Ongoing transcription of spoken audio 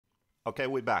Okay,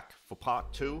 we're back for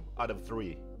part 2 out of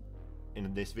 3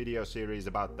 in this video series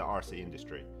about the RC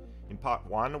industry. In part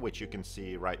 1, which you can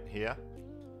see right here,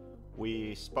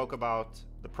 we spoke about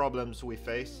the problems we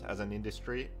face as an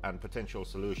industry and potential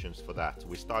solutions for that.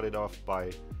 We started off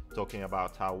by talking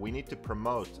about how we need to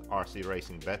promote RC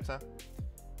racing better,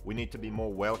 we need to be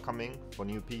more welcoming for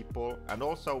new people, and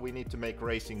also we need to make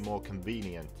racing more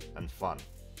convenient and fun.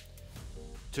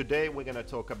 Today we're going to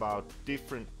talk about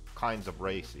different kinds of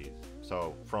races,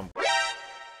 so from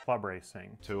Clubracing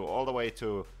to all the way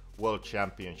to world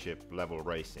championship level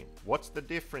racing. What's the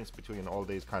difference between all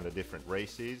these kind of different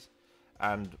races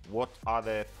and what are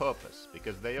their purpose?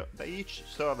 Because they each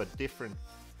serve a different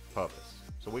purpose.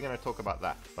 So we're going to talk about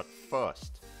that. But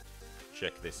first,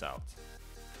 check this out.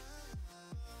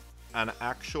 An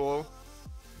actual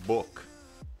book.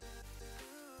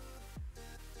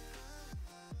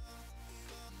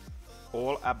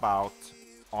 All about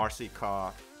RC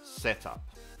car setup.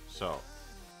 So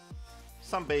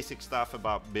some basic stuff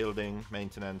about building,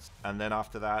 maintenance, and then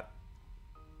after that,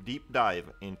 deep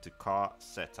dive into car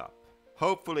setup.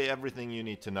 Hopefully everything you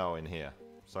need to know in here.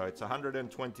 So it's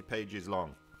 120 pages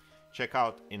long. Check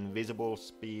out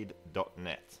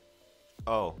invisiblespeed.net.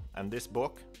 Oh, and this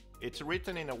book, it's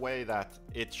written in a way that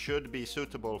it should be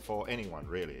suitable for anyone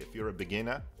really. If you're a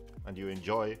beginner and you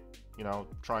enjoy, you know,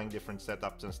 trying different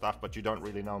setups and stuff, but you don't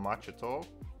really know much at all,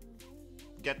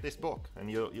 get this book and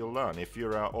you'll learn. If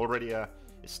you're already a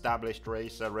established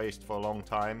racer, raced for a long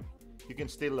time, you can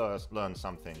still learn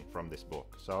something from this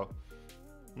book. So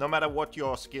no matter what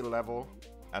your skill level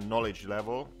and knowledge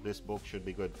level, this book should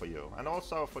be good for you. And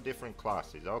also for different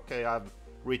classes. Okay, I've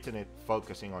written it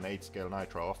focusing on 8 scale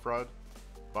nitro off-road,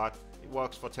 but it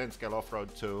works for 10 scale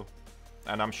off-road too.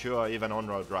 And I'm sure even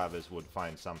on-road drivers would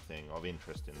find something of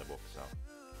interest in the book. So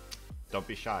don't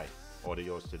be shy, order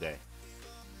yours today.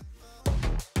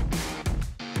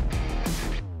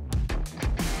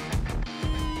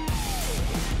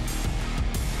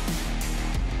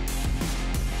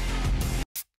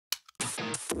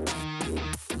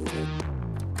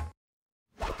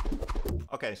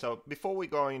 Okay, so before we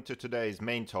go into today's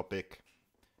main topic,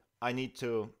 I need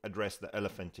to address the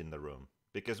elephant in the room.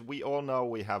 Because we all know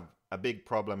we have a big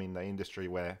problem in the industry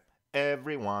where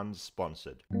everyone's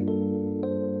sponsored.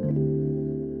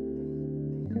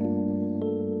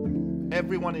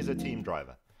 Everyone is a team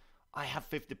driver. I have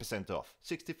 50% off,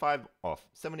 65% off,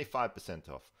 75%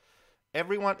 off.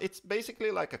 Everyone, it's basically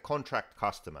like a contract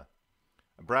customer.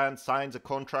 A brand signs a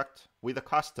contract with a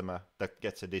customer that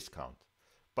gets a discount.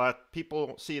 But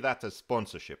people see that as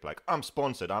sponsorship, like I'm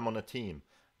sponsored, I'm on a team.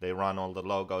 They run all the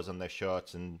logos on their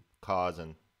shirts and cars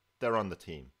and they're on the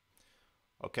team.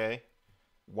 Okay,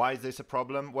 why is this a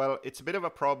problem? Well, it's a bit of a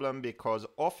problem because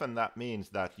often that means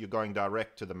that you're going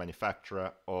direct to the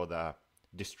manufacturer or the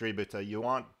distributor. You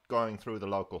aren't going through the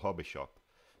local hobby shop.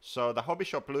 So the hobby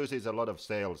shop loses a lot of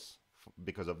sales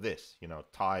because of this, you know,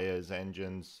 tires,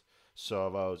 engines,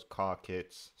 servos, car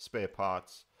kits, spare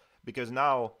parts, because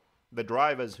now the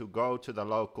drivers who go to the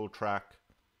local track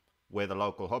where the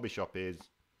local hobby shop is,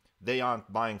 they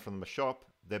aren't buying from the shop,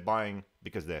 they're buying,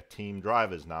 because they're team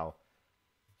drivers now,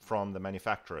 from the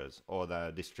manufacturers or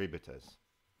the distributors.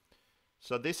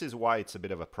 So this is why it's a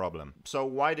bit of a problem. So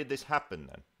why did this happen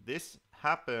then? This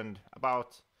happened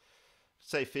about,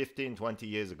 say, 15, 20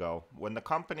 years ago, when the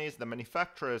companies, the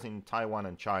manufacturers in Taiwan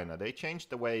and China, they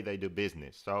changed the way they do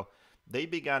business. So they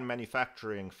began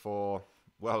manufacturing for,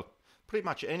 well, pretty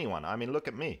much anyone. I mean, look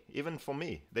at me. Even for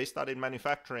me, they started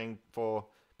manufacturing for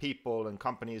people and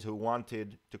companies who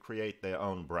wanted to create their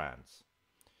own brands.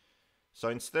 So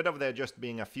instead of there just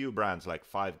being a few brands, like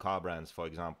 5 car brands, for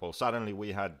example, suddenly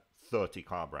we had 30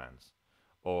 car brands,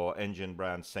 or engine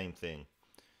brands, same thing.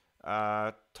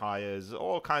 Tires,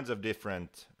 all kinds of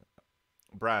different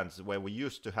brands where we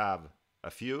used to have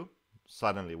a few,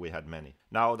 suddenly we had many.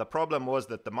 Now, the problem was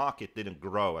that the market didn't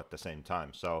grow at the same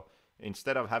time. So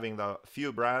instead of having the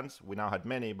few brands, we now had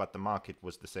many, but the market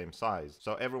was the same size.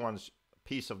 So everyone's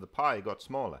piece of the pie got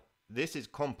smaller. This is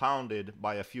compounded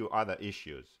by a few other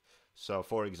issues. So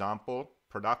for example,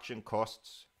 production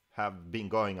costs have been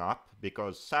going up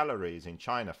because salaries in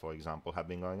China, for example, have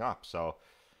been going up. So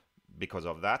because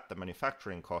of that, the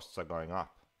manufacturing costs are going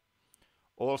up.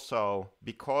 Also,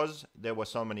 because there were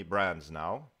so many brands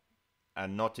now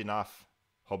and not enough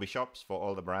hobby shops for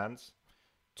all the brands,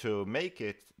 to make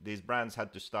it, these brands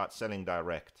had to start selling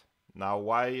direct. Now,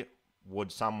 why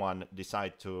would someone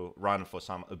decide to run for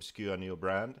some obscure new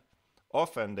brand?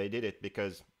 Often they did it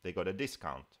because they got a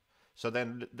discount. So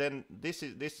then this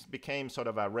became sort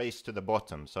of a race to the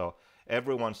bottom. So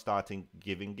everyone starting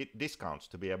giving discounts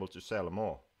to be able to sell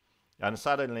more. And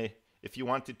suddenly If you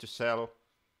wanted to sell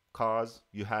cars,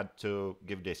 you had to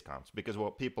give discounts, because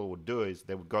what people would do is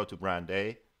they would go to brand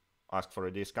A, ask for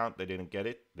a discount, they didn't get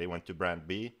it, they went to brand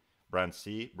B, brand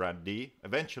C, brand D.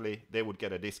 Eventually, they would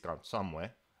get a discount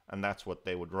somewhere, and that's what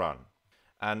they would run.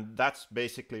 And that's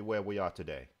basically where we are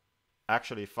today.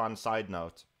 Actually, fun side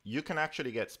note, you can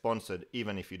actually get sponsored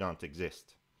even if you don't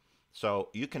exist. So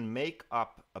you can make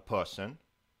up a person,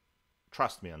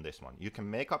 trust me on this one, you can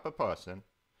make up a person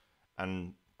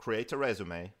and create a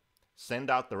resume, send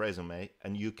out the resume,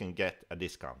 and you can get a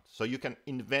discount. So you can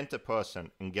invent a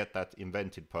person and get that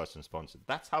invented person sponsored.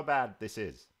 That's how bad this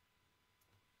is.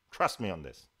 Trust me on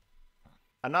this.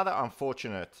 Another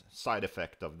unfortunate side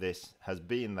effect of this has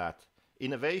been that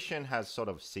innovation has sort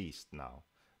of ceased now,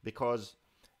 because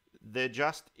there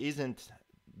just isn't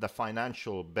the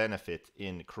financial benefit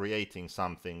in creating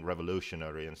something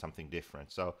revolutionary and something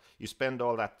different. So you spend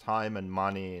all that time and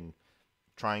money in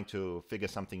trying to figure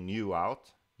something new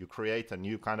out. You create a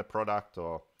new kind of product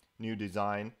or new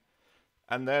design,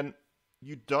 and then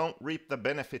you don't reap the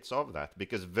benefits of that,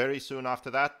 because very soon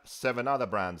after that, 7 other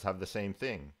brands have the same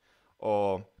thing.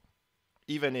 Or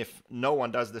even if no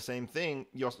one does the same thing,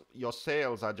 your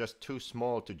sales are just too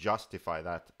small to justify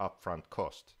that upfront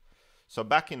cost. So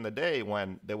back in the day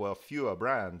when there were fewer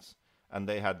brands and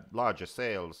they had larger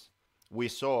sales, we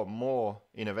saw more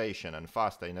innovation and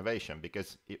faster innovation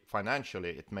because financially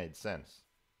it made sense.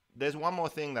 There's one more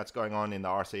thing that's going on in the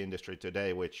RC industry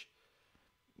today, which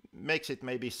makes it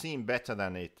maybe seem better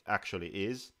than it actually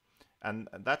is. And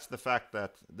that's the fact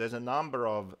that there's a number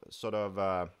of sort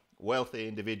of wealthy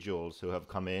individuals who have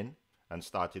come in and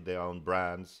started their own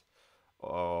brands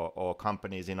or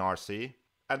companies in RC.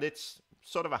 And it's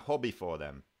sort of a hobby for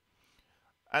them.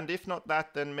 And if not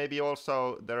that, then maybe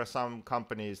also there are some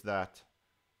companies that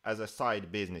as a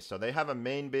side business. So they have a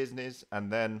main business,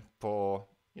 and then for,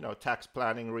 you know, tax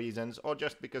planning reasons, or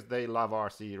just because they love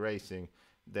RC racing,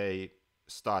 they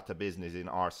start a business in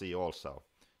RC also.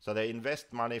 So they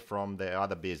invest money from their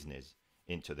other business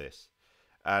into this.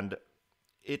 And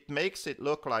it makes it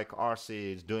look like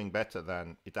RC is doing better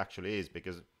than it actually is,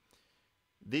 because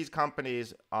these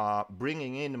companies are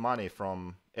bringing in money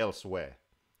from elsewhere.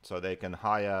 So they can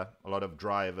hire a lot of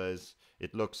drivers.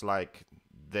 It looks like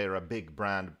they're a big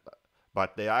brand,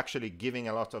 but they're actually giving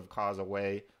a lot of cars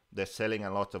away. They're selling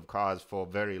a lot of cars for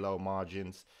very low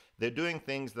margins. They're doing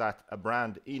things that a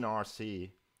brand in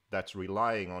RC that's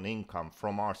relying on income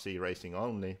from RC racing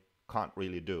only can't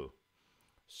really do.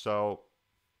 So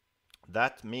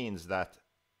that means that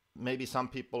maybe some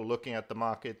people looking at the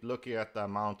market, looking at the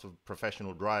amount of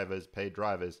professional drivers, paid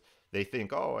drivers, they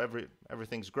think, oh,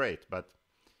 everything's great, but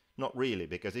not really,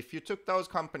 because if you took those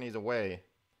companies away,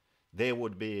 there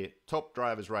would be top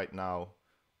drivers right now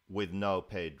with no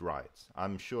paid rides.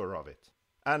 I'm sure of it.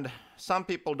 And some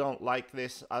people don't like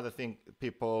this. Other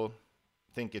people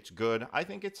think it's good. I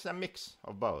think it's a mix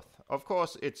of both. Of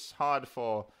course, it's hard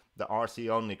for the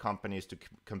RC-only companies to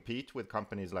compete with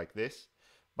companies like this.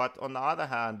 But on the other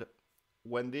hand,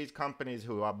 when these companies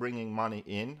who are bringing money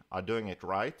in are doing it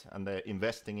right, and they're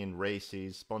investing in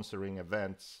races, sponsoring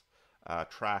events,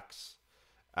 tracks,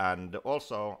 and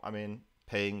also, I mean,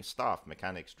 paying staff,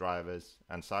 mechanics, drivers,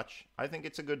 and such, I think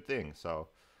it's a good thing. So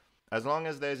as long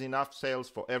as there's enough sales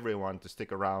for everyone to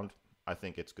stick around, I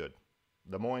think it's good.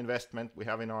 The more investment we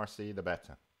have in RC, the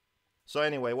better. So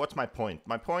anyway, what's my point?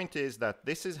 My point is that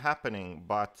this is happening,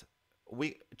 but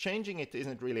changing it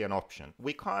isn't really an option.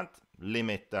 We can't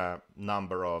limit the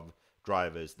number of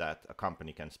drivers that a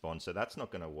company can sponsor. That's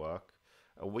not going to work.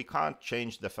 We can't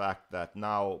change the fact that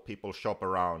now people shop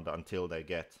around until they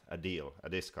get a deal, a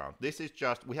discount. This is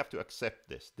just, we have to accept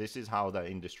this. This is how the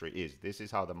industry is. This is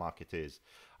how the market is.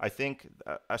 I think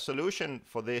a solution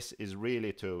for this is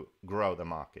really to grow the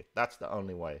market. That's the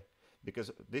only way,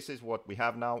 because this is what we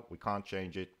have now. We can't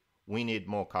change it. We need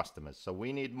more customers. So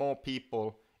we need more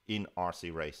people in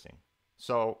RC racing.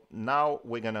 So now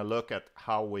we're going to look at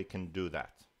how we can do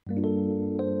that.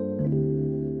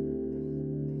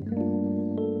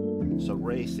 So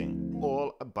racing,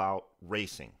 all about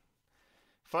racing.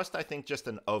 First, I think just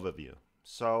an overview.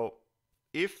 So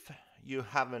if you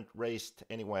haven't raced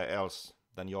anywhere else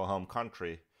than your home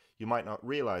country, you might not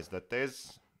realize that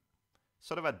there's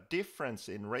sort of a difference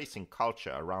in racing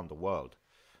culture around the world.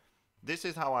 This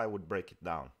is how I would break it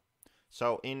down.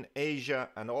 So in Asia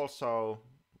and also,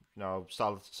 you know,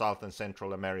 South and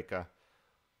Central America,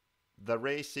 the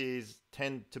races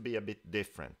tend to be a bit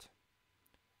different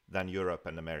than Europe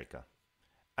and America.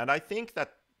 And I think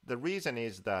that the reason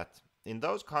is that in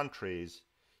those countries,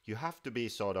 you have to be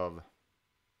sort of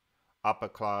upper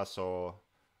class or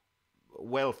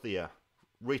wealthier,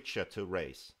 richer to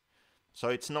race. So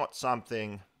it's not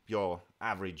something your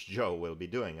average Joe will be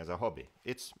doing as a hobby.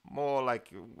 It's more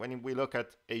like when we look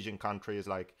at Asian countries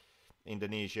like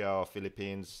Indonesia or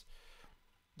Philippines,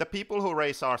 the people who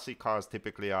race RC cars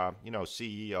typically are,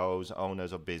 CEOs,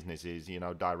 owners of businesses,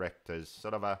 directors,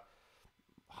 sort of a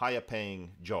higher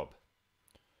paying job.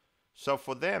 So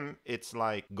for them, it's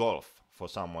like golf for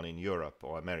someone in Europe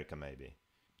or America maybe.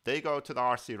 They go to the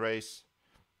RC race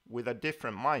with a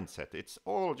different mindset. It's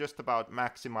all just about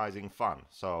maximizing fun.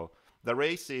 So the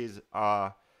races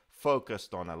are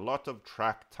focused on a lot of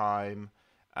track time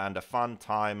and a fun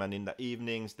time, and in the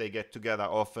evenings they get together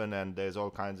often, and there's all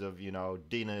kinds of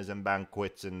dinners and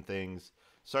banquets and things.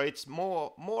 So it's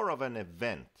more of an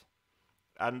event,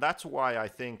 and that's why I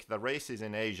think the races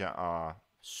in Asia are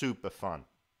super fun.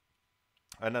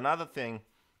 And another thing,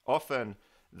 often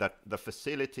that the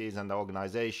facilities and the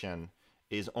organization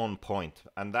is on point,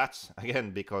 and that's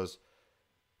again because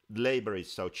labor is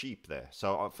so cheap there.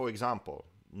 So for example,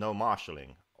 no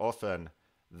marshalling, often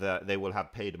they will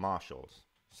have paid marshals.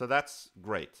 So that's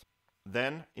great.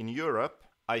 Then in Europe,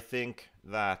 I think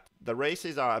that the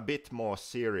races are a bit more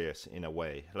serious in a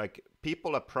way. Like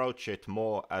people approach it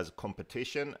more as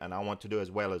competition, and I want to do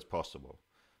as well as possible.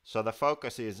 So the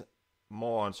focus is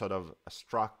more on sort of a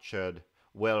structured,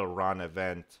 well-run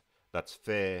event that's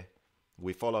fair.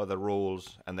 We follow the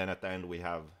rules, and then at the end we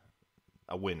have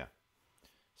a winner.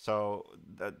 So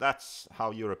that's how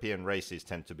European races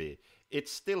tend to be.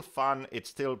 It's still fun. It's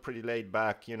still pretty laid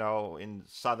back. In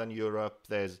Southern Europe,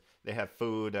 they have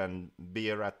food and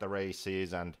beer at the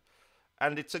races, and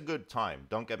it's a good time.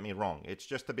 Don't get me wrong. It's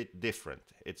just a bit different.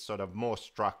 It's sort of more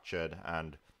structured,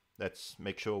 and let's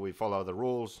make sure we follow the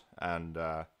rules, and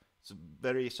it's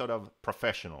very sort of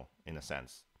professional in a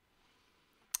sense.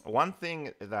 One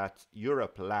thing that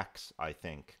Europe lacks, I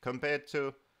think, compared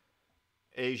to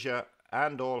Asia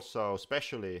and also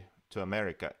especially to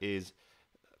America, is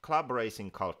club racing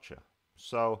culture.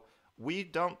 So we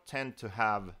don't tend to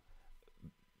have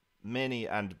many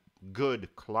and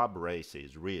good club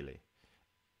races, really.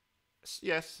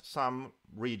 Yes, some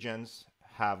regions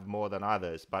have more than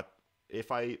others, but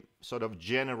if I sort of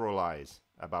generalize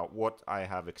about what I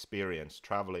have experienced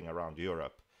traveling around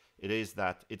Europe, it is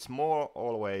that it's more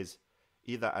always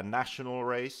either a national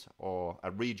race or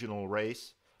a regional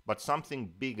race, but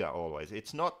something bigger always.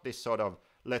 It's not this sort of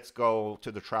let's go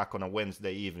to the track on a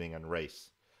Wednesday evening and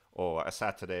race, or a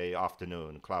Saturday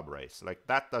afternoon club race. Like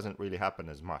that doesn't really happen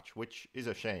as much, which is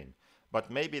a shame.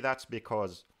 But maybe that's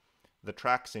because the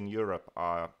tracks in Europe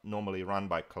are normally run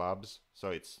by clubs, so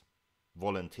it's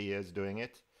volunteers doing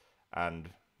it.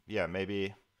 And yeah,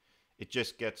 maybe it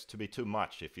just gets to be too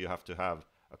much if you have to have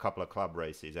a couple of club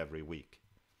races every week.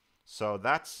 So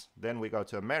then we go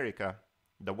to America.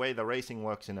 The way the racing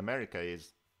works in America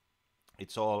is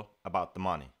it's all about the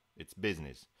money. It's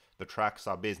business. The tracks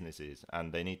are businesses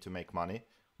and they need to make money,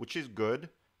 which is good,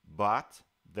 but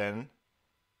then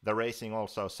the racing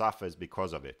also suffers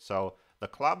because of it. So the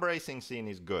club racing scene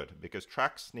is good because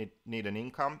tracks need an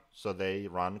income, so they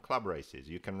run club races.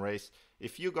 You can race,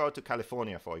 if you go to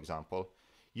California, for example,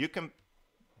 you can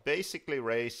basically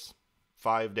race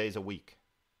 5 days a week,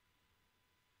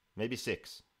 maybe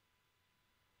 6.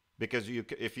 Because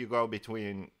if you go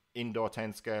between indoor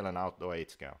 10 scale and outdoor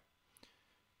 8 scale.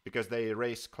 Because they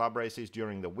race club races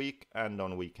during the week and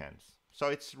on weekends. So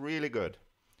it's really good.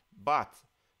 But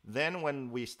then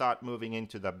when we start moving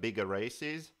into the bigger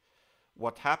races,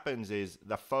 what happens is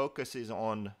the focus is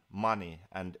on money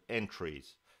and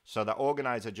entries. So the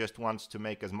organizer just wants to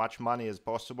make as much money as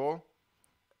possible.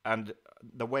 And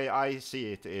the way I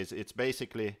see it is it's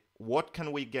basically what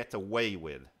can we get away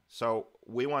with? So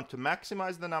we want to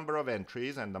maximize the number of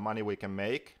entries and the money we can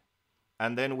make,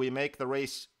 and then we make the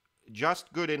race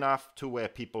just good enough to where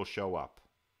people show up.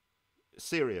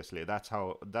 Seriously, that's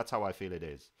how I feel it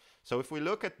is. So if we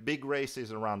look at big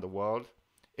races around the world,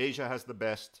 Asia has the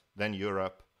best, then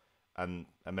Europe, and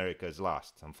America is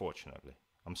last, unfortunately.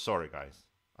 I'm sorry, guys.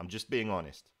 I'm just being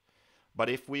honest. But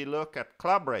if we look at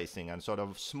club racing and sort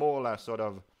of smaller, sort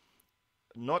of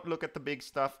not look at the big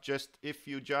stuff, just if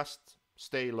you just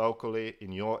stay locally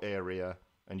in your area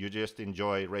and you just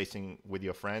enjoy racing with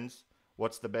your friends,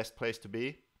 what's the best place to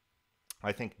be?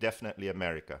 I think definitely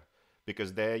America,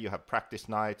 because there you have practice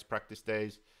nights, practice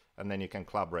days, and then you can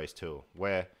club race too.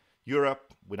 Where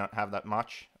Europe, we don't have that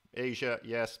much. Asia,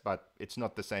 yes, but it's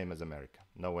not the same as America,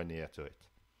 nowhere near to it.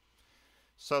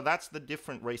 So that's the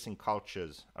different racing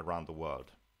cultures around the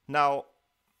world. Now,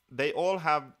 they all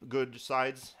have good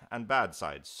sides and bad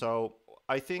sides. So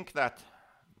I think that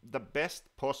the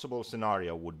best possible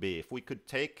scenario would be if we could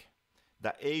take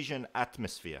the Asian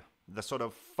atmosphere, the sort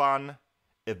of fun,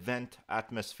 event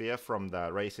atmosphere from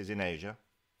the races in Asia.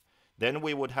 Then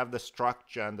we would have the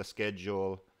structure and the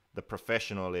schedule, the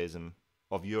professionalism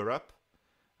of Europe.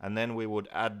 And then we would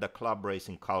add the club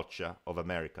racing culture of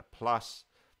America, plus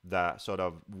the sort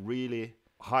of really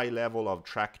high level of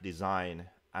track design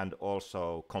and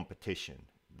also competition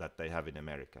that they have in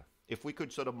America. If we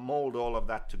could sort of mold all of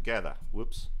that together,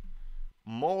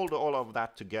 mold all of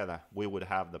that together, we would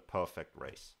have the perfect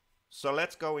race. So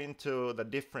let's go into the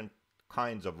different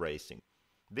kinds of racing.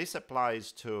 This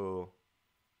applies to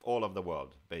all of the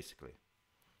world, basically.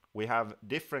 We have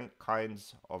different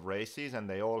kinds of races and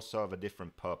they all serve a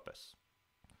different purpose.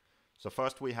 So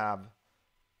first we have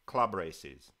club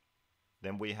races.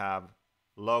 Then we have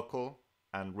local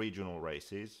and regional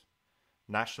races,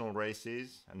 national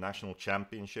races and national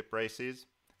championship races,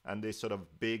 and these sort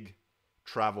of big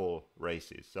travel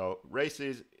races. So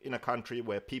races in a country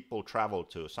where people travel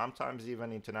to, sometimes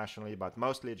even internationally, but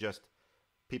mostly just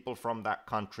people from that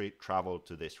country travel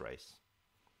to this race.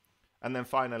 And then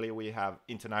finally, we have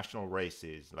international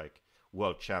races like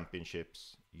World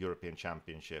Championships, European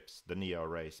Championships, the Neo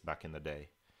race back in the day,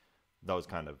 those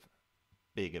kind of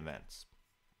big events.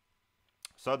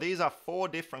 So these are 4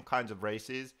 different kinds of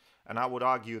races, and I would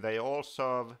argue they all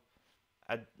serve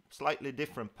a slightly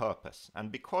different purpose.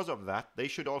 And because of that, they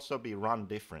should also be run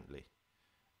differently.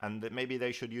 And maybe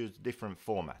they should use different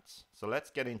formats. So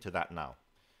let's get into that now.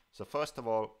 So first of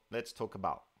all, let's talk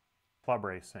about club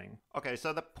racing. Okay,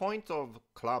 so the point of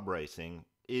club racing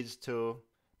is to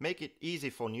make it easy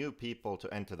for new people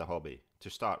to enter the hobby, to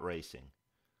start racing.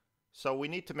 So we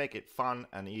need to make it fun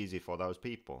and easy for those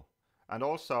people. And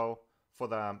also for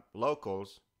the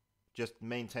locals, just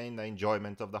maintain the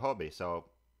enjoyment of the hobby. So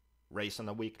race on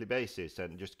a weekly basis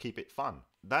and just keep it fun.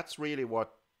 That's really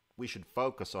what we should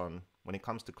focus on when it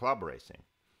comes to club racing.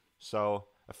 So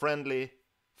a friendly,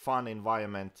 fun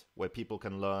environment where people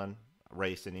can learn,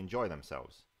 race and enjoy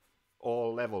themselves,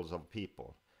 all levels of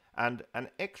people, and an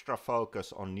extra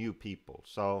focus on new people.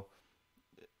 So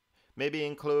maybe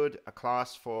include a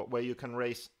class for where you can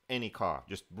race any car.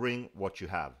 Just bring what you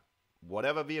have,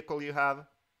 whatever vehicle you have,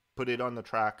 put it on the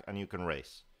track and you can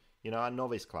race. You know, a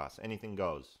novice class, anything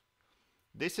goes.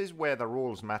 This is where the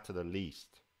rules matter the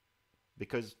least,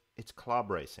 because it's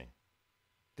club racing.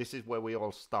 This is where we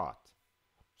all start.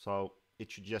 So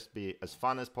it should just be as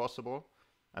fun as possible.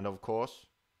 And of course,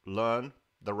 learn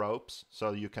the ropes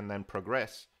so you can then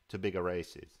progress to bigger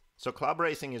races. So club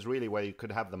racing is really where you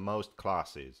could have the most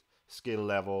classes, skill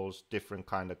levels, different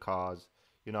kind of cars,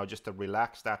 you know, just a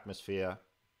relaxed atmosphere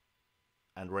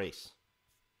and race.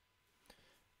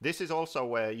 This is also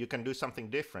where you can do something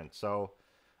different. So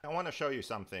I want to show you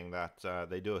something that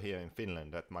they do here in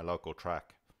Finland at my local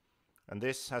track. And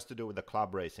this has to do with the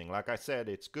club racing. Like I said,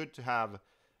 it's good to have,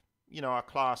 you know, a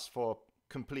class for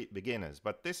complete beginners,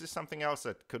 but this is something else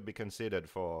that could be considered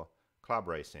for club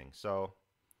racing. So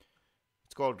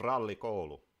it's called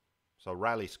rallikoulu, so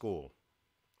rally school.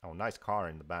 Oh, nice car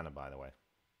in the banner, by the way.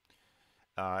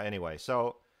 Anyway,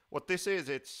 so what this is,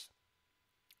 it's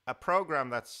a program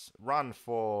that's run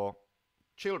for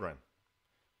children.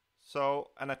 So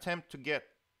an attempt to get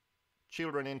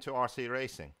children into RC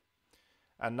racing.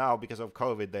 And now, because of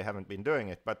COVID, they haven't been doing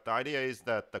it. But the idea is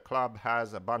that the club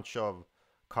has a bunch of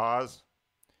cars,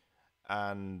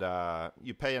 and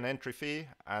you pay an entry fee,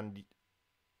 and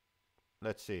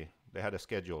let's see, they had a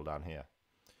schedule down here.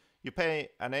 You pay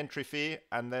an entry fee,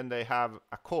 and then they have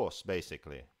a course,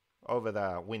 basically, over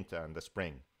the winter and the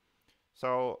spring.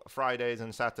 So Fridays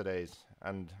and Saturdays,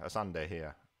 and a Sunday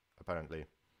here, apparently.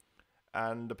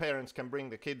 And the parents can bring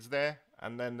the kids there,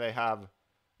 and then they have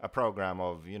a program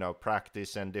of, you know,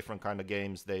 practice and different kind of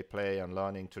games they play and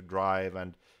learning to drive.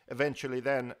 And eventually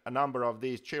then a number of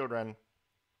these children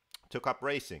took up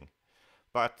racing.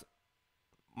 But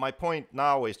my point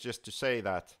now is just to say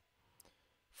that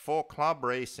for club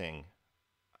racing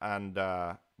and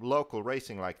local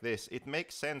racing like this, it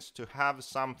makes sense to have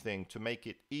something to make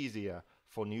it easier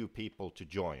for new people to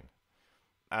join.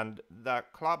 And the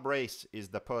club race is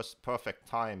the perfect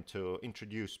time to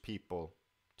introduce people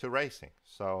to racing.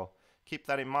 So keep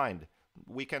that in mind.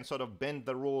 We can sort of bend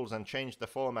the rules and change the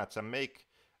formats and make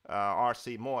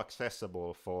RC more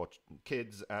accessible for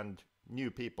kids and new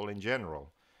people in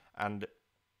general. And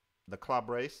the club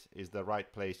race is the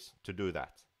right place to do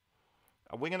that.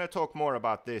 We're going to talk more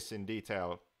about this in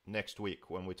detail next week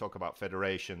when we talk about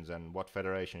federations and what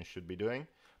federations should be doing.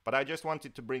 But I just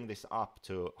wanted to bring this up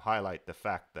to highlight the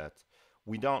fact that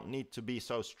we don't need to be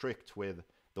so strict with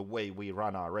the way we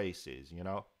run our races, you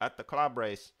know. At the club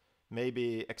race,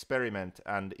 maybe experiment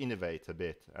and innovate a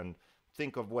bit and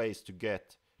think of ways to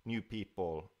get new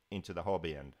people into the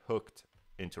hobby and hooked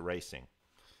into racing.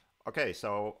 Okay,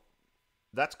 so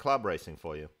that's club racing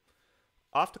for you.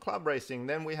 After club racing,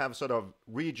 then we have sort of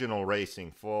regional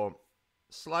racing for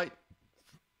slight...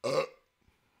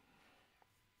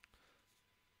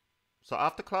 So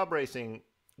after club racing,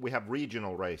 we have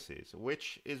regional races,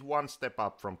 which is one step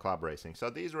up from club racing. So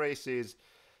these races,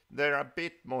 they're a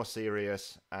bit more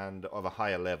serious and of a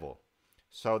higher level.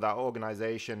 So the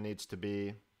organization needs to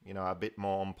be, you know, a bit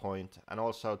more on point. And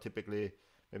also typically,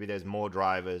 maybe there's more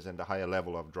drivers and a higher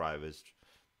level of drivers.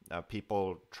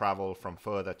 People travel from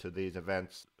further to these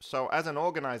events. So as an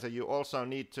organizer, you also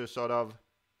need to sort of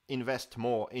invest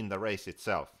more in the race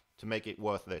itself to make it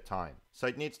worth their time. So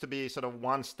it needs to be sort of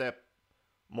one step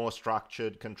more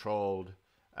structured, controlled,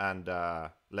 and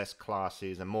less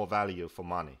classes and more value for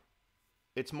money.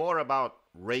 It's more about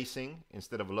racing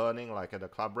instead of learning like at a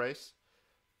club race,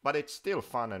 but it's still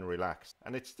fun and relaxed.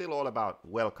 And it's still all about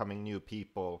welcoming new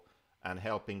people and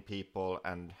helping people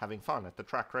and having fun at the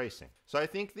track racing. So I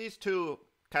think these two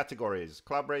categories,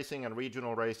 club racing and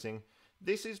regional racing,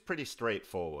 this is pretty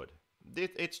straightforward.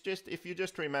 It's just, if you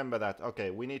just remember that, okay,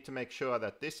 we need to make sure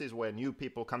that this is where new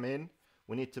people come in.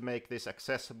 We need to make this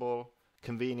accessible,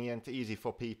 convenient, easy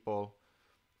for people,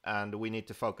 and we need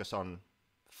to focus on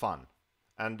fun.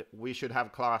 And we should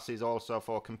have classes also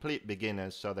for complete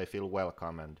beginners so they feel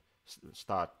welcome and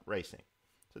start racing.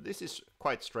 So this is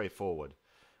quite straightforward.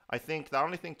 I think the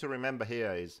only thing to remember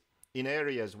here is in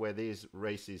areas where these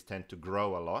races tend to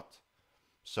grow a lot,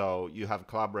 so you have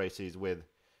club races with,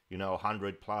 you know,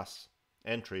 100+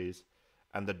 entries,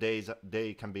 and the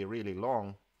day can be really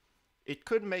long, it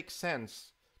could make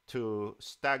sense to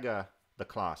stagger the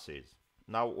classes.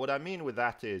 Now, what I mean with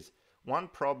that is, one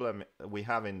problem we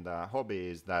have in the hobby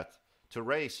is that to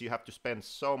race, you have to spend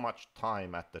so much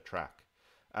time at the track.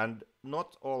 And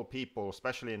not all people,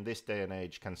 especially in this day and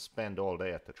age, can spend all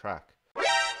day at the track.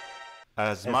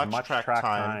 As much track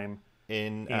time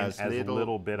in as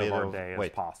little bit of our day as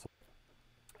possible.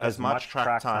 As much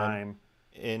track time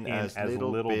in as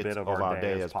little bit of our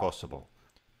day as possible.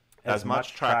 As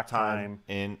much track time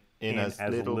in as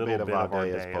little bit of our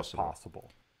day as possible.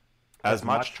 As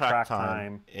much track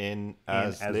time in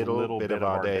as little bit of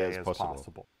our day as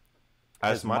possible.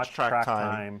 As much track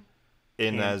time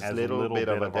in as little bit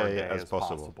of a day as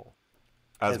possible.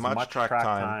 As much track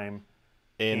time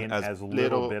in as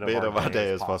little bit of a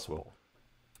day as possible.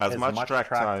 As much track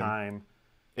time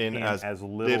in as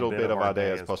little bit of our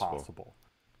day as possible.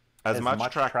 As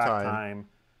much track time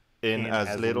in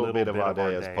as little bit of our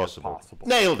day as possible.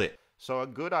 Nailed it! So a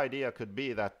good idea could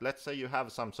be that, let's say you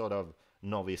have some sort of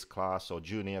novice class or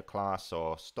junior class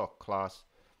or stock class.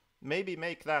 Maybe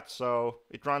make that so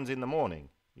it runs in the morning.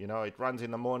 You know, it runs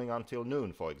in the morning until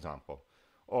noon, for example.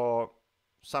 Or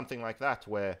something like that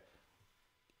where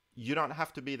you don't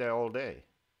have to be there all day.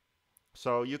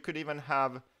 So you could even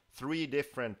have 3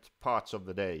 different parts of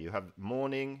the day. You have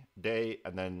morning, day,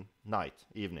 and then night,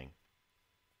 evening.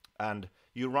 And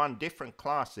you run different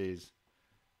classes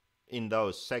in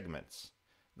those segments.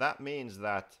 That means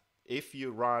that if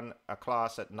you run a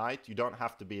class at night, you don't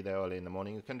have to be there early in the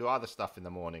morning. You can do other stuff in the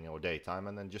morning or daytime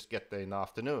and then just get there in the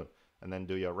afternoon and then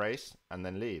do your race and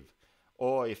then leave.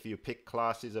 Or if you pick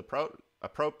classes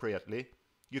appropriately,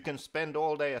 you can spend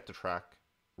all day at the track,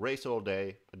 race all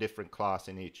day, a different class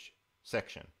in each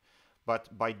section.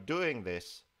 But by doing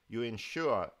this, you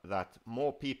ensure that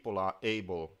more people are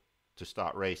able to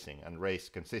start racing and race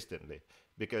consistently,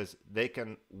 because they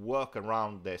can work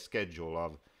around their schedule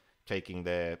of taking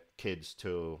their kids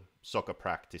to soccer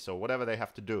practice or whatever they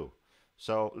have to do.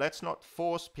 So let's not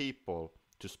force people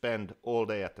to spend all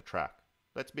day at the track.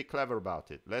 Let's be clever about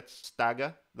it. Let's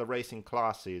stagger the racing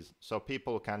classes so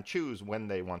people can choose when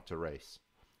they want to race.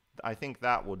 I think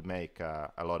that would make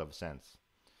a lot of sense.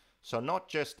 So not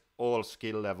just all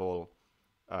skill level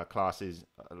classes,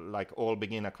 like all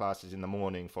beginner classes in the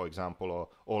morning, for example, or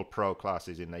all pro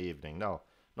classes in the evening. No,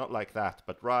 not like that,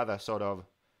 but rather sort of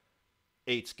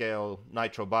 8-scale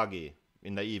nitro buggy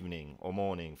in the evening or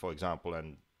morning, for example,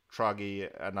 and truggy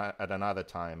at another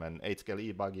time, and 8-scale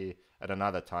e-buggy at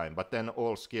another time, but then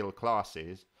all skill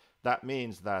classes. That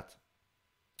means that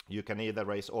you can either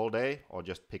race all day or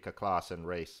just pick a class and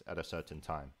race at a certain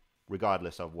time,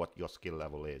 regardless of what your skill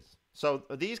level is. So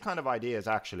these kind of ideas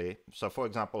actually, so for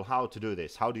example, how to do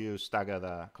this, how do you stagger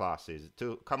the classes?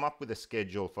 To come up with a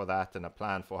schedule for that and a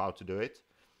plan for how to do it.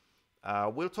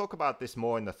 We'll talk about this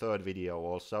more in the 3rd video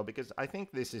also, because I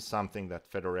think this is something that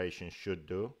federations should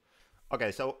do.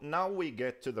 Okay, so now we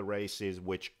get to the races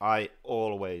which I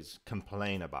always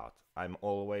complain about. I'm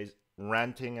always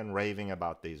ranting and raving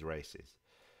about these races.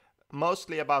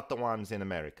 Mostly about the ones in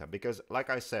America, because like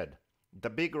I said, the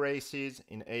big races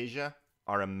in Asia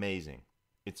are amazing.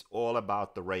 It's all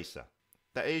about the racer.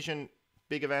 The Asian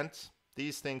big events,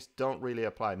 these things don't really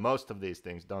apply. Most of these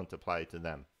things don't apply to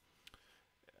them.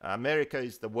 America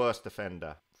is the worst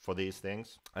offender for these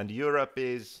things. And Europe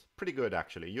is pretty good,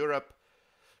 actually. Europe,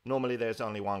 normally there's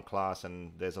only one class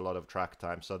and there's a lot of track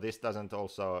time. So this doesn't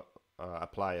also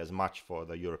apply as much for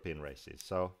the European races.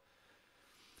 So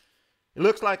it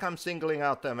looks like I'm singling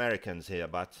out the Americans here,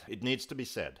 but it needs to be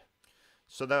said.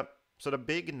 So the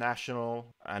big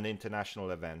national and international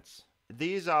events,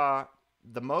 these are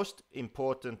the most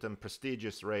important and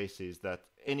prestigious races that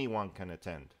anyone can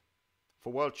attend.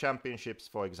 For World Championships,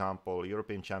 for example,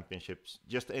 European Championships,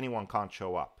 just anyone can't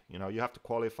show up. You know, you have to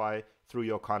qualify through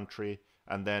your country,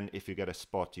 and then if you get a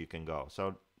spot, you can go.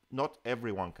 So not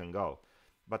everyone can go.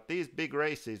 But these big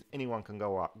races, anyone can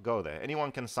go there.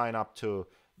 Anyone can sign up to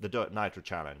the Dirt Nitro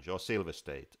Challenge or Silver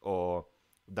State or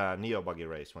the Neo Buggy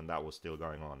race when that was still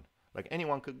going on. Like,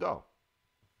 anyone could go.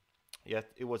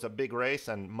 Yet it was a big race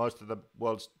and most of the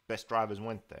world's best drivers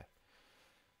went there.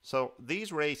 So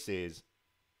these races,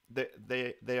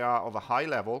 they are of a high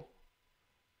level.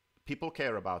 People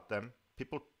care about them.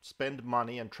 People spend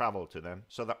money and travel to them.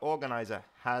 So the organizer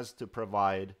has to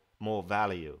provide more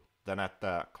value than at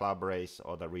the club race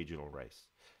or the regional race.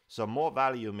 So more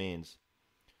value means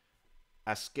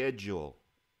a schedule,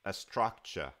 a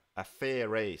structure, a fair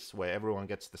race where everyone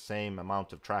gets the same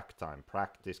amount of track time,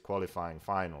 practice, qualifying,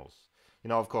 finals. You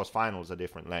know, of course, finals are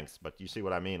different lengths, but you see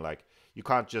what I mean? Like, you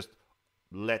can't just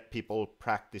let people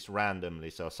practice randomly,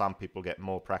 so some people get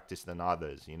more practice than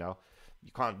others, you know?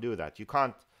 You can't do that. You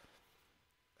can't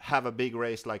have a big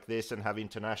race like this and have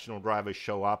international drivers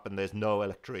show up and there's no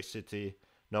electricity,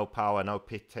 no power, no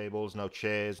pit tables, no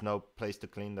chairs, no place to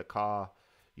clean the car.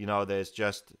 You know, there's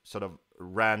just sort of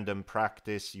random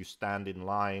practice. You stand in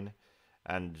line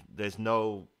and there's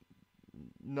no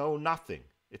nothing.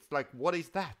 It's like, what is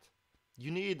that?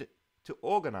 You need to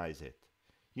organize it.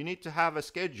 You need to have a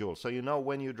schedule so you know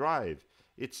when you drive.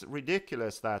 It's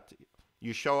ridiculous that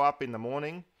you show up in the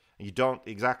morning and you don't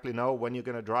exactly know when you're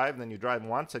going to drive, then you drive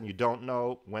once and you don't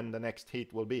know when the next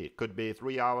heat will be. It could be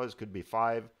 3 hours, could be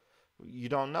 5. You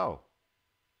don't know.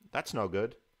 That's no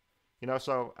good. You know,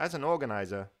 so as an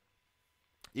organizer,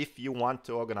 if you want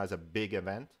to organize a big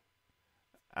event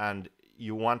and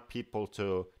you want people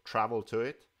to travel to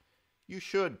it, you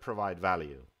should provide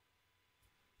value.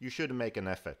 You should make an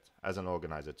effort as an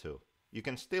organizer too. You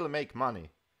can still make money,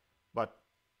 but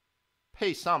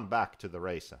pay some back to the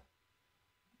racer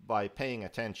by paying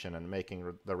attention and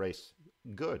making the race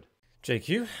good.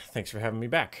 JQ, thanks for having me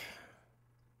back.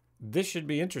 This should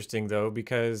be interesting though,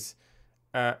 because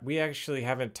we actually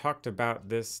haven't talked about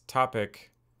this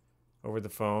topic over the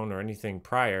phone or anything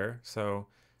prior, so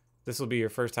this will be your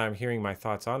first time hearing my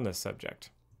thoughts on this subject.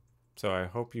 So I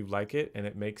hope you like it and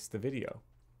it makes the video.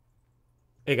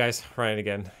 Hey guys, Ryan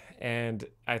again, and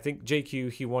I think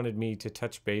JQ, he wanted me to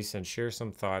touch base and share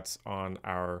some thoughts on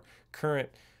our current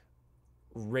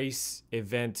race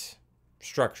event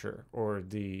structure or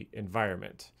the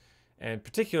environment. And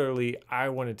particularly, I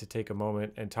wanted to take a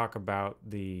moment and talk about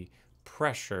the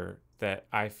pressure that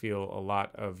I feel a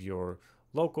lot of your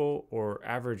local or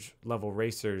average level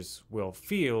racers will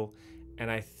feel,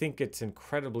 and I think it's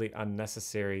incredibly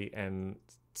unnecessary and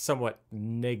somewhat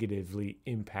negatively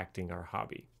impacting our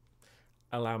hobby.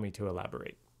 Allow me to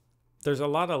elaborate. There's a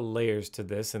lot of layers to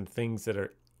this and things that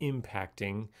are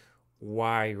impacting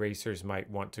why racers might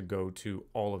want to go to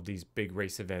all of these big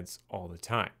race events all the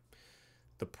time.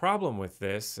 The problem with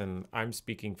this, and I'm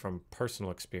speaking from personal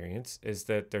experience, is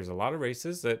that there's a lot of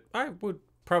races that I would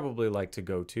probably like to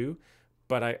go to,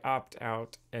 but I opt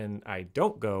out and I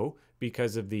don't go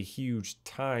because of the huge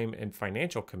time and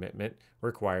financial commitment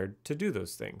required to do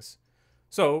those things.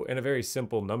 So in a very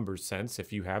simple numbers sense,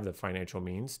 if you have the financial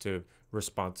means to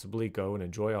responsibly go and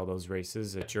enjoy all those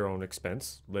races at your own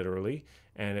expense, literally,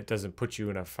 and it doesn't put you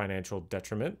in a financial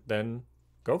detriment, then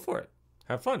go for it.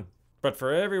 Have fun. But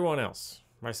for everyone else,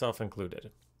 myself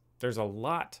included, there's a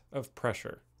lot of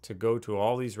pressure to go to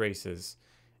all these races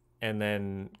and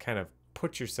then kind of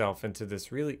put yourself into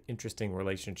this really interesting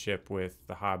relationship with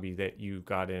the hobby that you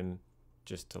got in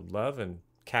just to love and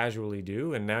casually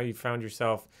do, and now you found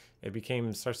yourself,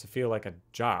 it starts to feel like a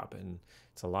job, and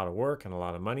it's a lot of work and a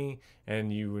lot of money,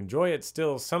 and you enjoy it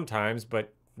still sometimes,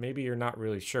 but maybe you're not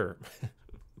really sure.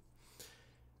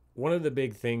 One of the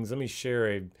big things, let me share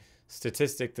a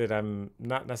statistic that I'm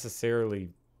not necessarily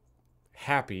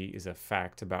happy is a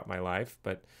fact about my life,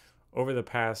 but over the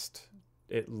past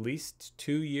at least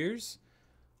 2 years,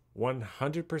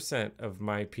 100% of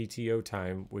my PTO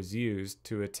time was used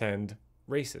to attend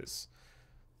races.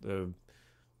 The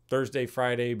Thursday,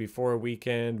 Friday before a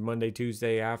weekend, Monday,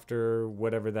 Tuesday after,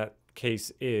 whatever that case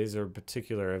is or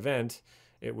particular event.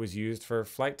 It was used for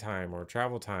flight time or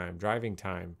travel time, driving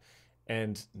time,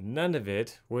 and none of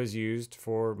it was used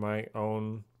for my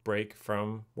own break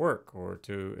from work or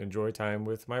to enjoy time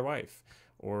with my wife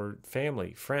or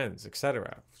family, friends,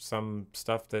 etc. Some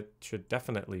stuff that should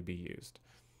definitely be used.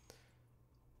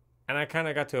 And I kind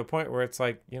of got to a point where it's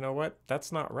like, you know what?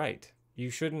 That's not right. You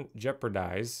shouldn't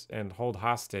jeopardize and hold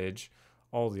hostage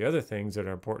all the other things that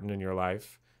are important in your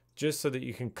life just so that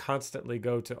you can constantly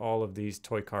go to all of these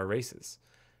toy car races.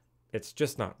 It's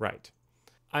just not right.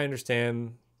 I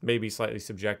understand maybe slightly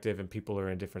subjective and people are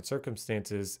in different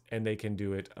circumstances and they can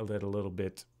do it at a little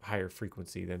bit higher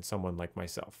frequency than someone like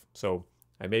myself. So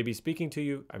I may be speaking to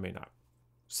you, I may not.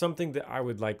 Something that I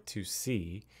would like to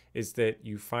see is that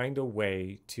you find a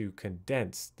way to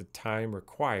condense the time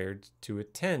required to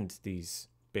attend these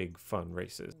big fun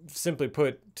races. Simply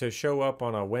put, to show up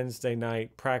on a Wednesday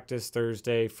night, practice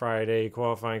Thursday, Friday,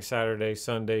 qualifying Saturday,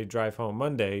 Sunday, drive home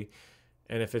Monday.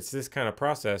 And if it's this kind of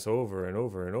process over and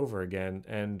over and over again,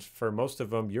 and for most of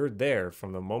them, you're there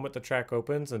from the moment the track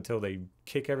opens until they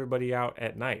kick everybody out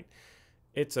at night.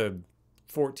 It's a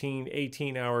 14,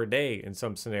 18-hour day in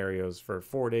some scenarios for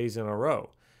 4 days in a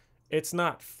row. It's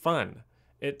not fun.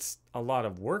 It's a lot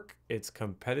of work. It's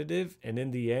competitive. And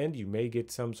in the end, you may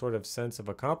get some sort of sense of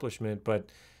accomplishment. But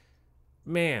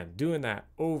man, doing that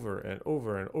over and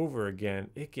over and over again,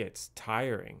 it gets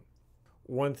tiring.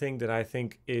 One thing that I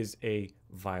think is a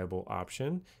viable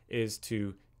option is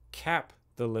to cap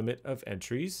the limit of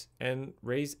entries and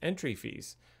raise entry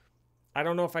fees. I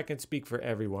don't know if I can speak for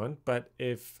everyone, but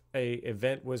if a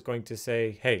event was going to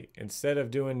say, hey, instead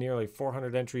of doing nearly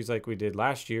 400 entries like we did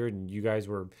last year, and you guys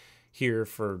were here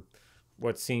for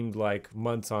what seemed like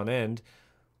months on end,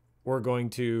 we're going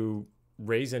to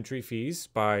raise entry fees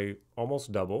by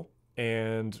almost double,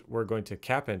 and we're going to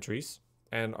cap entries,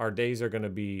 and our days are going to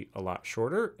be a lot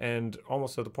shorter and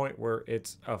almost to the point where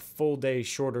it's a full day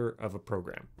shorter of a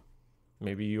program.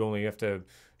 Maybe you only have to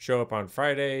show up on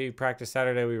Friday, practice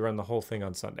Saturday, we run the whole thing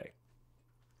on Sunday.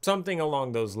 Something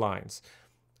along those lines.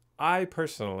 I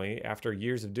personally, after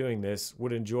years of doing this,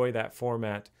 would enjoy that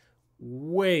format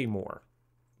way more.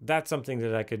 That's something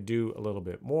that I could do a little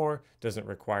bit more, doesn't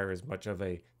require as much of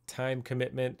a time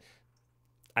commitment.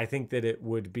 I think that it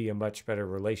would be a much better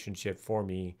relationship for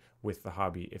me with the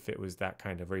hobby if it was that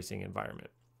kind of racing environment.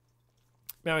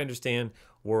 Now I understand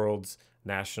Worlds,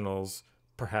 Nationals,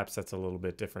 perhaps that's a little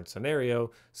bit different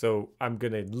scenario, so I'm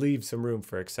going to leave some room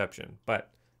for exception. But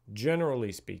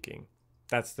generally speaking,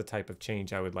 that's the type of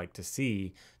change I would like to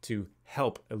see to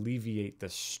help alleviate the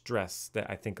stress that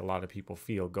I think a lot of people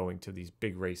feel going to these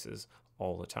big races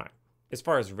all the time. As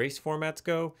far as race formats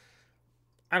go,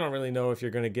 I don't really know if you're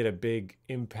going to get a big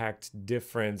impact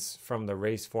difference from the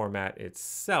race format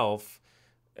itself.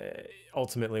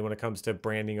 Ultimately, when it comes to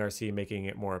branding RC, making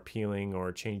it more appealing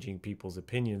or changing people's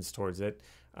opinions towards it.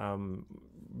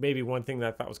 Maybe one thing that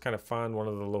I thought was kind of fun, one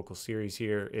of the local series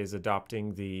here is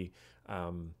adopting the,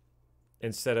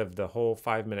 instead of the whole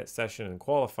 5-minute session in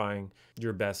qualifying,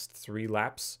 your best 3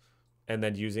 laps, and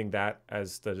then using that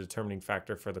as the determining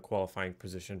factor for the qualifying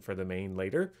position for the main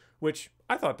later, which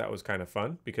I thought that was kind of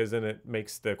fun because then it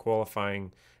makes the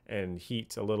qualifying and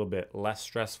heat a little bit less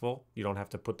stressful. You don't have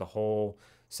to put the whole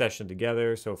session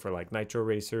together. So for like nitro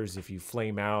racers, if you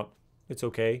flame out, it's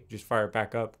okay. Just fire it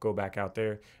back up, go back out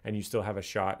there, and you still have a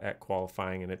shot at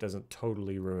qualifying and it doesn't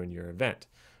totally ruin your event.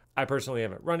 I personally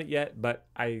haven't run it yet, but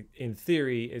in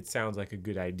theory, it sounds like a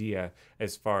good idea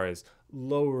as far as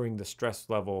lowering the stress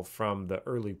level from the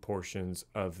early portions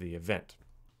of the event.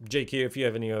 JQ, if you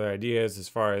have any other ideas as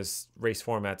far as race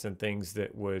formats and things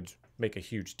that would make a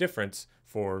huge difference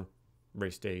for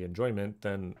race day enjoyment,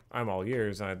 then I'm all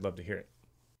ears and I'd love to hear it.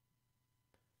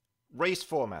 Race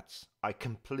formats. I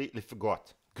completely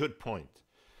forgot. Good point.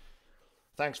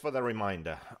 Thanks for the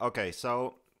reminder. Okay,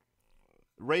 so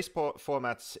race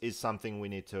formats is something we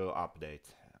need to update.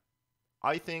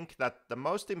 I think that the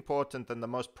most important and the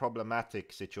most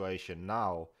problematic situation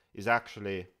now is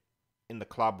actually in the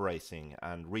club racing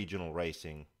and regional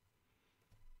racing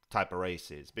type of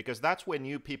races, because that's where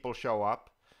new people show up.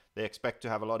 They expect to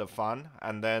have a lot of fun,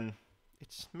 and then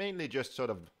it's mainly just sort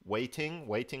of waiting,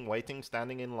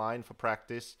 standing in line for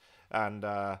practice, and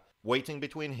waiting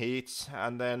between heats,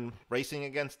 and then racing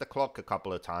against the clock a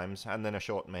couple of times, and then a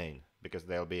short main, because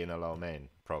they'll be in a low main,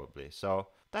 probably. So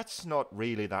that's not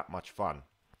really that much fun.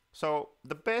 So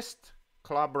the best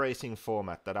club racing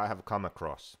format that I have come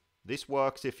across, this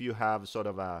works if you have sort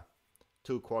of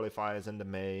 2 qualifiers in the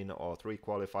main, or 3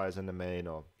 qualifiers in the main,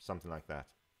 or something like that.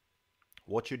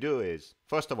 What you do is,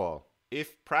 first of all,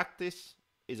 if practice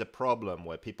is a problem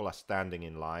where people are standing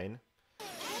in line.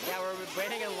 Yeah, we're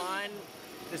waiting in line.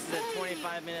 This is a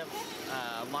 25-minute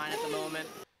line at the moment.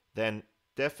 Then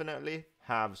definitely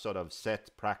have sort of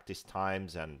set practice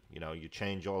times, and you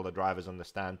change all the drivers on the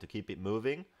stand to keep it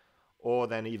moving. Or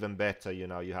then even better, you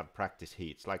have practice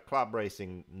heats. Like club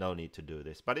racing, no need to do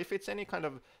this. But if it's any kind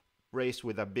of race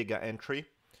with a bigger entry,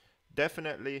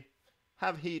 definitely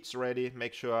have heats ready.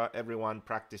 Make sure everyone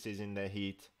practices in their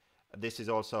heat. This is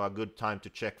also a good time to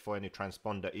check for any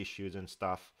transponder issues and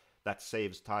stuff. That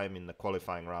saves time in the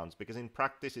qualifying rounds, because in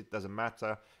practice it doesn't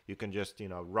matter. You can just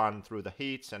run through the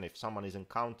heats, and if someone isn't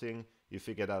counting, you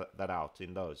figure that out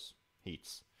in those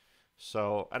heats.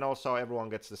 So, and also everyone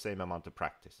gets the same amount of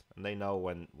practice, and they know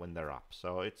when they're up.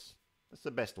 So it's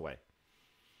the best way.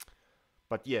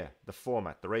 But yeah, the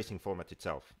format, the racing format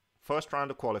itself. First round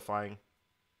of qualifying,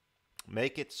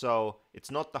 make it so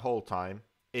it's not the whole time.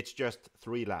 It's just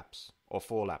 3 laps or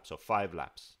 4 laps or 5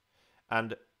 laps.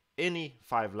 And any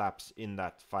 5 laps in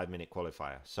that 5-minute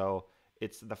qualifier. So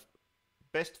it's the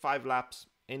best 5 laps,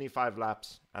 any 5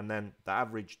 laps, and then the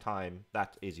average time,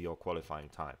 that is your qualifying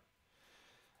time.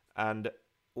 And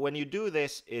when you do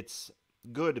this, it's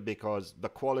good because the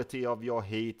quality of your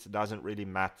heat doesn't really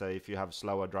matter if you have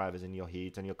slower drivers in your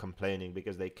heat and you're complaining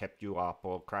because they kept you up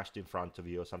or crashed in front of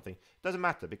you or something. It doesn't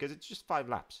matter because it's just 5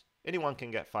 laps. Anyone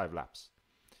can get 5 laps.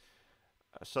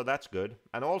 So that's good.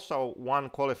 And also one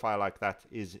qualifier like that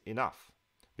is enough,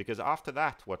 because after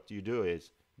that what you do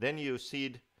is then you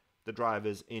seed the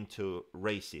drivers into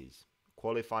races,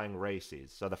 qualifying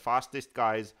races. So the fastest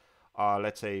guys are,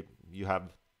 let's say you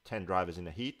have 10 drivers in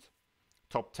a heat,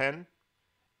 top 10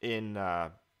 in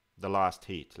the last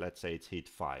heat. Let's say it's heat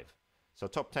 5. So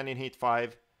top 10 in heat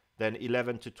 5, then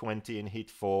 11 to 20 in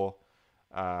heat 4.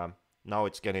 Now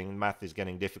math is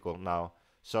getting difficult now.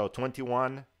 So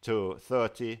 21 to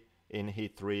 30 in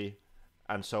heat 3,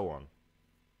 and so on.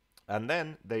 And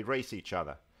then they race each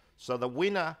other. So the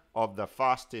winner of the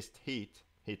fastest heat,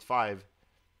 heat 5,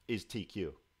 is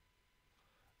TQ.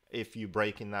 If you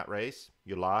break in that race,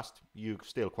 you last, you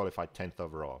still qualified 10th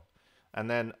overall. And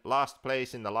then last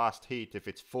place in the last heat, if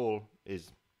it's full,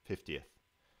 is 50th.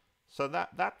 So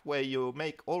that way you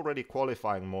make already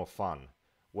qualifying more fun,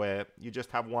 where you just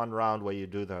have one round where you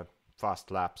do the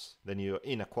fast laps, then you're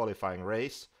in a qualifying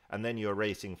race, and then you're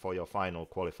racing for your final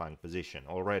qualifying position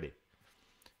already.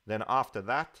 Then after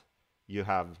that, you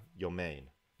have your main,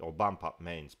 or bump up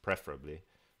mains preferably.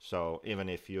 So even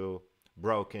if you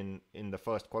broke in the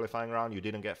first qualifying round, you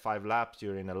didn't get 5 laps,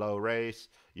 you're in a low race,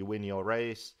 you win your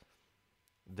race,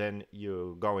 then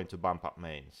you go into bump up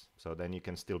mains. So then you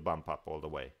can still bump up all the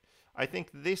way. I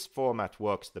think this format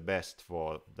works the best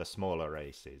for the smaller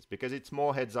races, because it's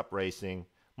more heads up racing,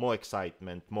 more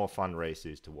excitement, more fun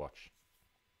races to watch.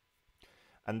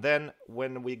 And then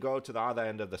when we go to the other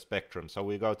end of the spectrum, so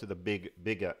we go to the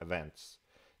bigger events.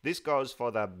 This goes for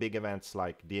the big events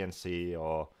like DNC,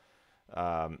 or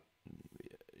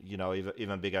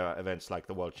even bigger events like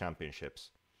the World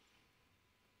Championships.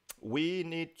 We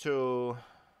need to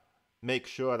make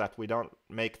sure that we don't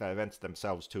make the events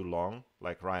themselves too long,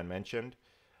 like Ryan mentioned.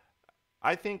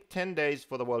 I think 10 days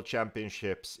for the World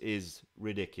Championships is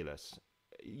ridiculous.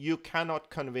 You cannot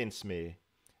convince me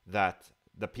that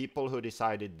the people who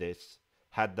decided this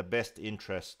had the best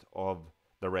interest of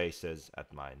the racers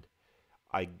at mind.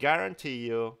 I guarantee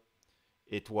you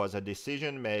it was a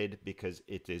decision made because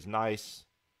it is nice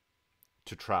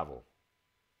to travel.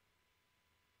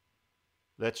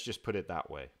 Let's just put it that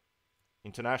way.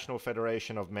 International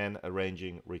Federation of Men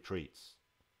Arranging Retreats.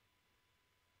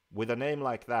 With a name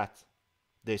like that,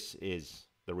 this is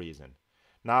the reason.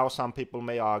 Now some people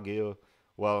may argue,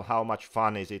 well, how much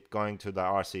fun is it going to the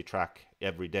RC track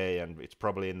every day, and it's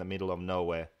probably in the middle of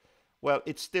nowhere? Well,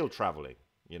 it's still traveling.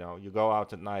 You go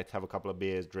out at night, have a couple of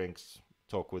beers, drinks,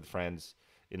 talk with friends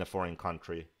in a foreign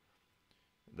country.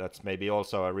 That's maybe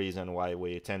also a reason why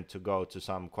we tend to go to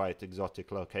some quite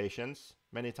exotic locations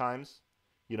many times.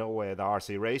 Where the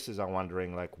RC racers are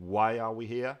wondering, like, why are we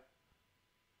here?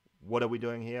 What are we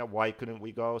doing here? Why couldn't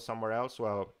we go somewhere else?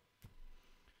 Well,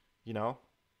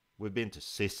 we've been to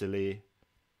Sicily,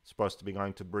 supposed to be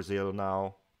going to Brazil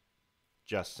now.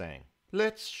 Just saying.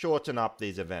 Let's shorten up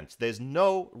these events. There's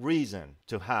no reason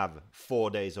to have 4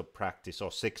 days of practice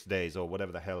or 6 days or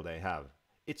whatever the hell they have.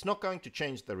 It's not going to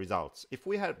change the results. If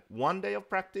we had 1 day of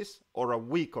practice or a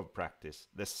week of practice,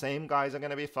 the same guys are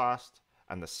going to be fast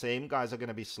and the same guys are going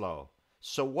to be slow.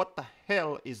 So what the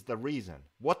hell is the reason?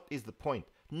 What is the point?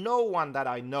 No one that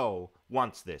I know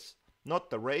wants this. Not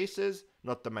the racers,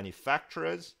 not the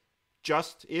manufacturers,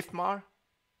 just IFMAR.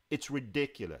 It's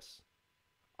ridiculous.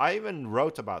 I even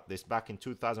wrote about this back in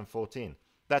 2014.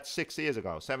 That's 6 years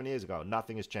ago, 7 years ago.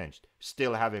 Nothing has changed.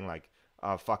 Still having like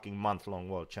fucking month-long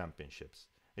world championships.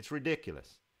 It's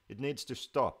ridiculous. It needs to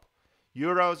stop.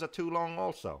 Euros are too long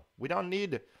also. We don't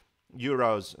need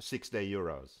Euros, 6-day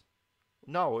Euros.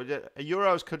 No,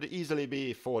 Euros could easily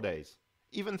be 4 days,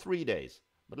 even 3 days.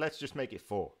 But let's just make it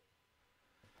 4.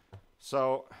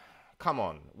 So, come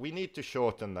on. We need to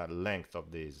shorten the length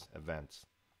of these events.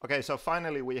 Okay, so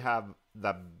finally we have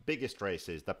the biggest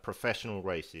races, the professional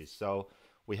races. So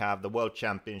we have the World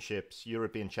Championships,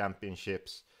 European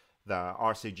Championships, the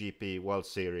RCGP World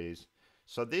Series.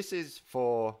 So this is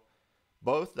for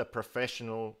both the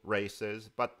professional racers,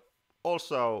 but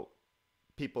also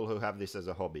people who have this as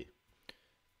a hobby.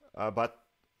 But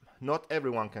not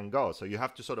everyone can go. So you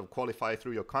have to sort of qualify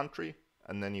through your country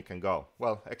and then you can go.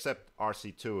 Well, except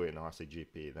RC2 and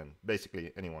RCGP, then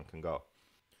basically anyone can go.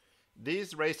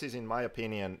 These races, in my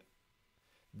opinion,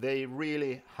 they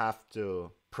really have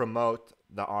to promote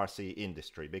the RC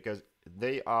industry because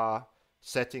they are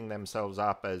setting themselves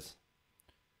up as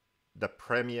the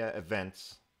premier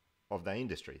events of the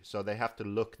industry. So they have to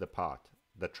look the part.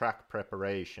 The track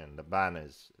preparation, the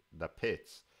banners, the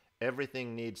pits,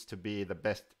 everything needs to be the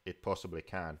best it possibly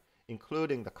can,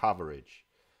 including the coverage.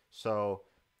 So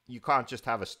you can't just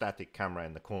have a static camera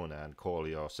in the corner and call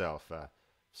yourself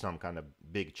some kind of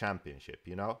big championship,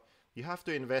 you know? You have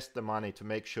to invest the money to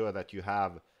make sure that you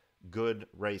have good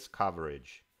race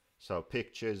coverage. So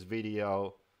pictures,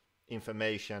 video,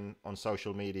 information on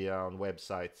social media, on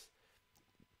websites,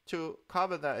 to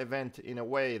cover the event in a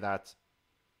way that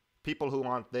people who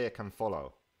aren't there can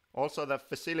follow. Also, the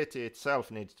facility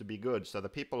itself needs to be good. So the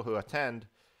people who attend,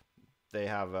 they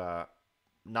have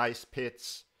nice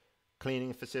pits,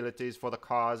 cleaning facilities for the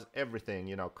cars, everything,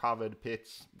 you know, covered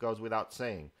pits, goes without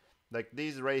saying. Like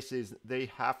these races, they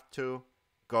have to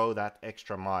go that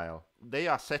extra mile. They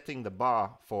are setting the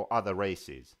bar for other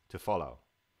races to follow.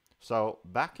 So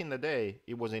back in the day,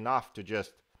 it was enough to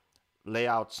just lay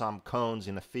out some cones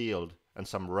in a field and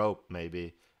some rope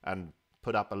maybe, and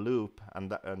put up a loop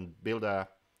and build a,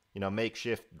 you know,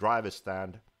 makeshift driver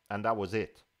stand, and that was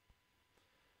it.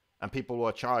 And people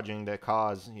were charging their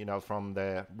cars, you know, from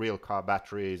their real car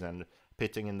batteries and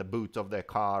pitting in the boot of their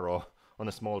car or on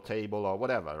a small table or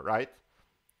whatever, right?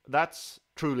 That's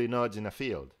truly nerds in a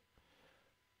field.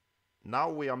 Now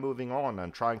we are moving on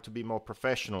and trying to be more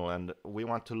professional, and we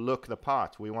want to look the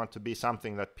part. We want to be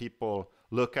something that people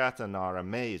look at and are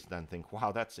amazed and think,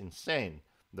 wow, that's insane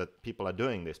that people are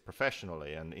doing this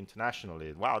professionally and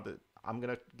internationally. Wow, I'm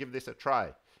going to give this a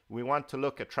try. We want to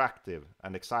look attractive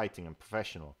and exciting and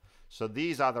professional. So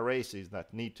these are the races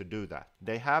that need to do that.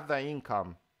 They have the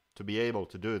income to be able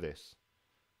to do this.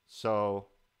 So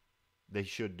they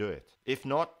should do it. If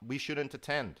not, we shouldn't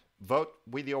attend. Vote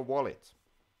with your wallet.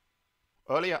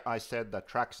 Earlier I said that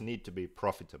tracks need to be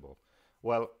profitable.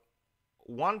 Well,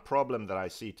 one problem that I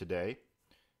see today,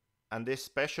 and this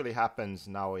especially happens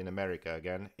now in America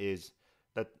again, is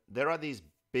that there are these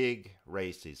big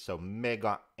races, so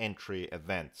mega entry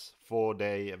events,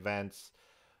 4-day events,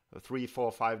 3,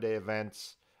 4, 5-day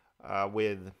events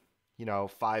with, you know,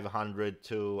 500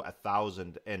 to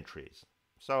 1,000 entries.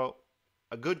 So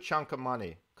a good chunk of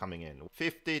money coming in,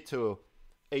 $50,000 to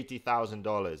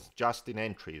 $80,000 just in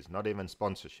entries, not even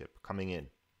sponsorship coming in.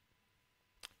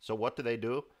 So what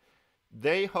do?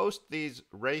 They host these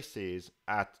races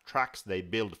at tracks they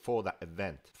build for that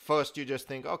event. First you just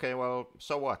think, okay, well,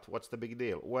 so what? What's the big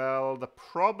deal? Well, the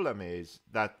problem is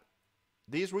that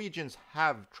these regions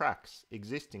have tracks,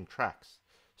 existing tracks.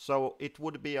 So it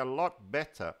would be a lot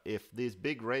better if these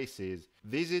big races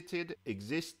visited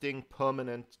existing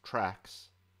permanent tracks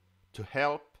to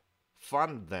help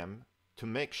fund them, to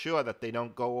make sure that they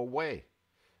don't go away.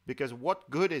 Because what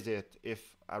good is it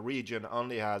if a region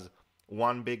only has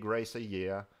one big race a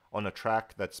year on a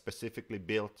track that's specifically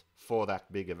built for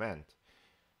that big event?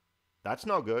 That's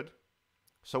no good.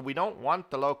 So we don't want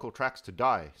the local tracks to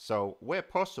die. So where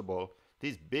possible,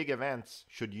 these big events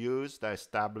should use the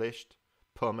established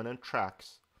permanent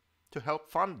tracks to help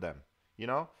fund them. You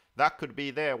know, that could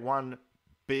be their one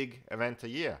big event a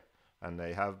year. And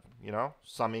they have, you know,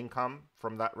 some income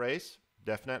from that race,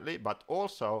 definitely. But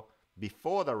also,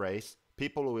 before the race,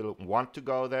 people will want to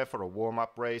go there for a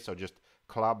warm-up race or just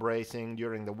club racing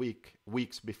during the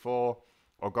weeks before,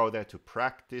 or go there to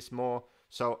practice more.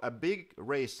 So a big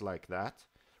race like that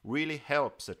really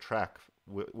helps a track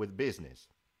with business.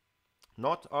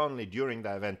 Not only during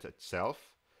the event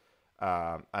itself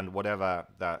and whatever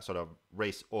the sort of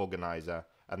race organizer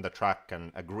and the track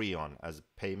can agree on as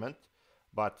payment,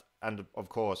 but, and of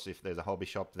course, if there's a hobby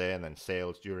shop there, then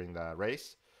sales during the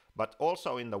race. But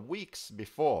also in the weeks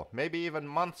before, maybe even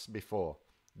months before,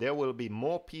 there will be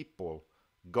more people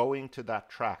going to that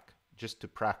track just to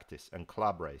practice and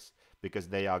club race because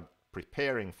they are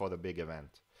preparing for the big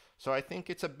event. So I think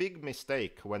it's a big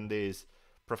mistake when these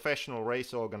professional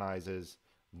race organizers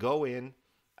go in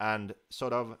and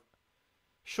sort of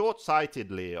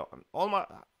short-sightedly, almost,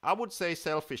 I would say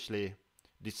selfishly,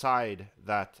 decide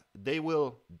that they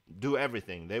will do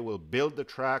everything. They will build the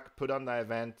track, put on the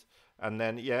event, and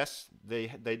then yes, they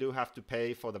do have to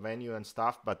pay for the venue and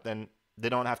stuff, but then they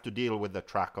don't have to deal with the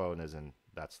track owners and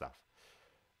that stuff.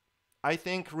 I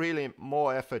think really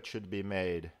more effort should be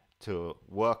made to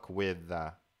work with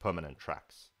permanent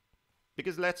tracks.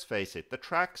 Because let's face it, the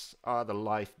tracks are the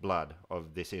lifeblood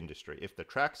of this industry. If the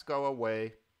tracks go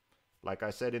away, like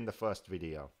I said in the first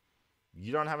video,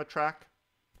 you don't have a track,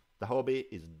 the hobby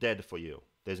is dead for you.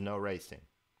 There's no racing.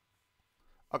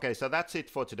 Okay, so that's it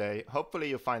for today. Hopefully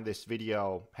you find this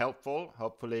video helpful.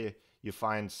 Hopefully you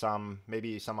find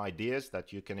maybe some ideas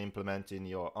that you can implement in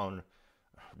your own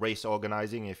race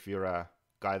organizing if you're a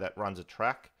guy that runs a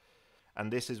track.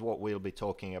 And this is what we'll be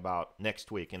talking about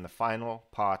next week in the final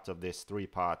part of this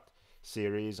 3-part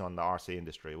series on the RC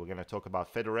industry. We're going to talk about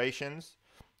federations,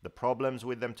 the problems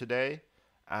with them today,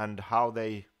 and how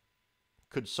they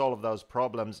could solve those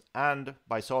problems, and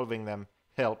by solving them,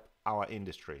 help our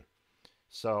industry.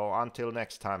 So until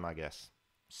next time, I guess.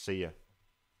 See ya.